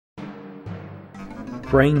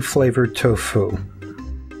brain-flavored tofu.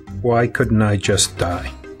 Why couldn't I just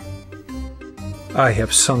die? I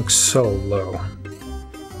have sunk so low.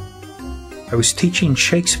 I was teaching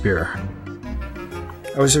Shakespeare.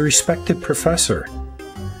 I was a respected professor.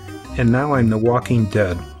 And now I'm the walking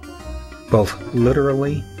dead, both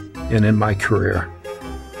literally and in my career.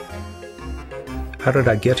 How did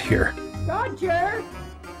I get here? Roger!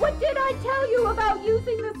 What did I tell you about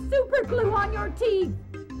using the super glue on your teeth?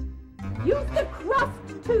 Use the crust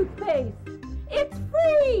toothpaste. It's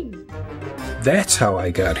free! That's how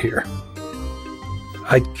I got here.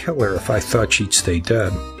 I'd kill her if I thought she'd stay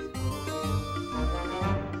dead.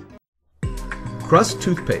 Crust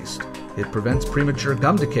toothpaste. It prevents premature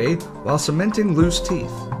gum decay while cementing loose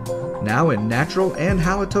teeth. Now in natural and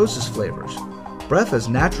halitosis flavors. Breath as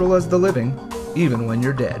natural as the living, even when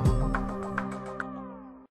you're dead.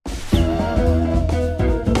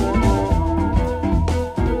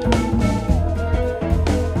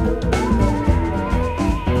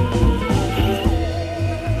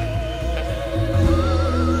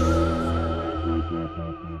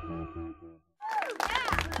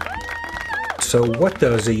 So what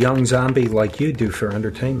does a young zombie like you do for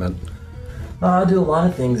entertainment? I do a lot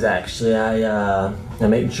of things actually. I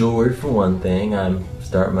make jewelry for one thing. I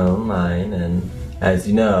start my own line, and as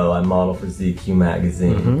you know, I model for ZQ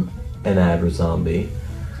magazine and AbraZombie.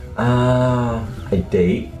 I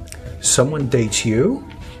date. Someone dates you?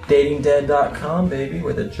 Datingdead.com, baby,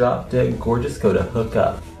 where the drop dead gorgeous go to hook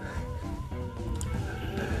up.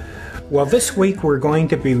 Well, this week we're going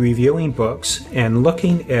to be reviewing books and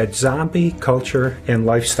looking at zombie culture and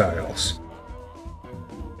lifestyles.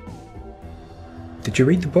 Did you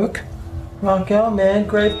read the book? Rock out, man.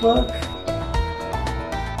 Great book.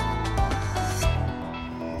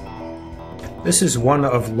 This is one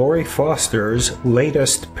of Laurie Foster's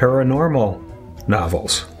latest paranormal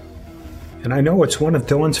novels. And I know it's one of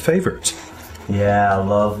Dylan's favorites. Yeah, I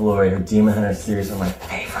love Laurie. Her Demon Hunter series are my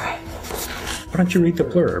favorite. Why don't you read the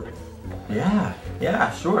blurb?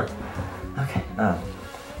 Yeah, sure. Okay,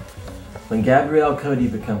 when Gabrielle Cody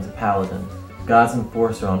becomes a paladin, God's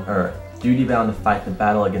enforcer on Earth, duty-bound to fight the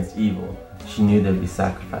battle against evil, she knew there would be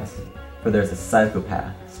sacrifices. For there's a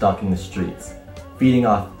psychopath stalking the streets, feeding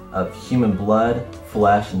off of human blood,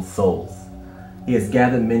 flesh, and souls. He has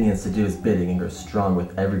gathered minions to do his bidding and grows strong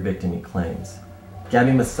with every victim he claims.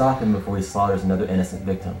 Gabby must stop him before he slaughters another innocent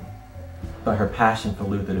victim. But her passion for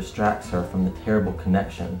Luther distracts her from the terrible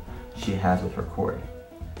connection she has with her Corey,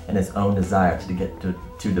 and his own desire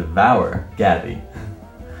to devour Gabby.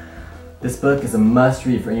 This book is a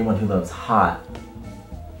must-read for anyone who loves hot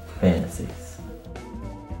fantasies.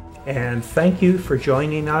 And thank you for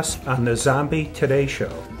joining us on the Zombie Today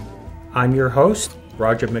Show. I'm your host,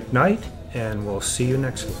 Roger McKnight, and we'll see you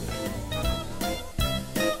next week.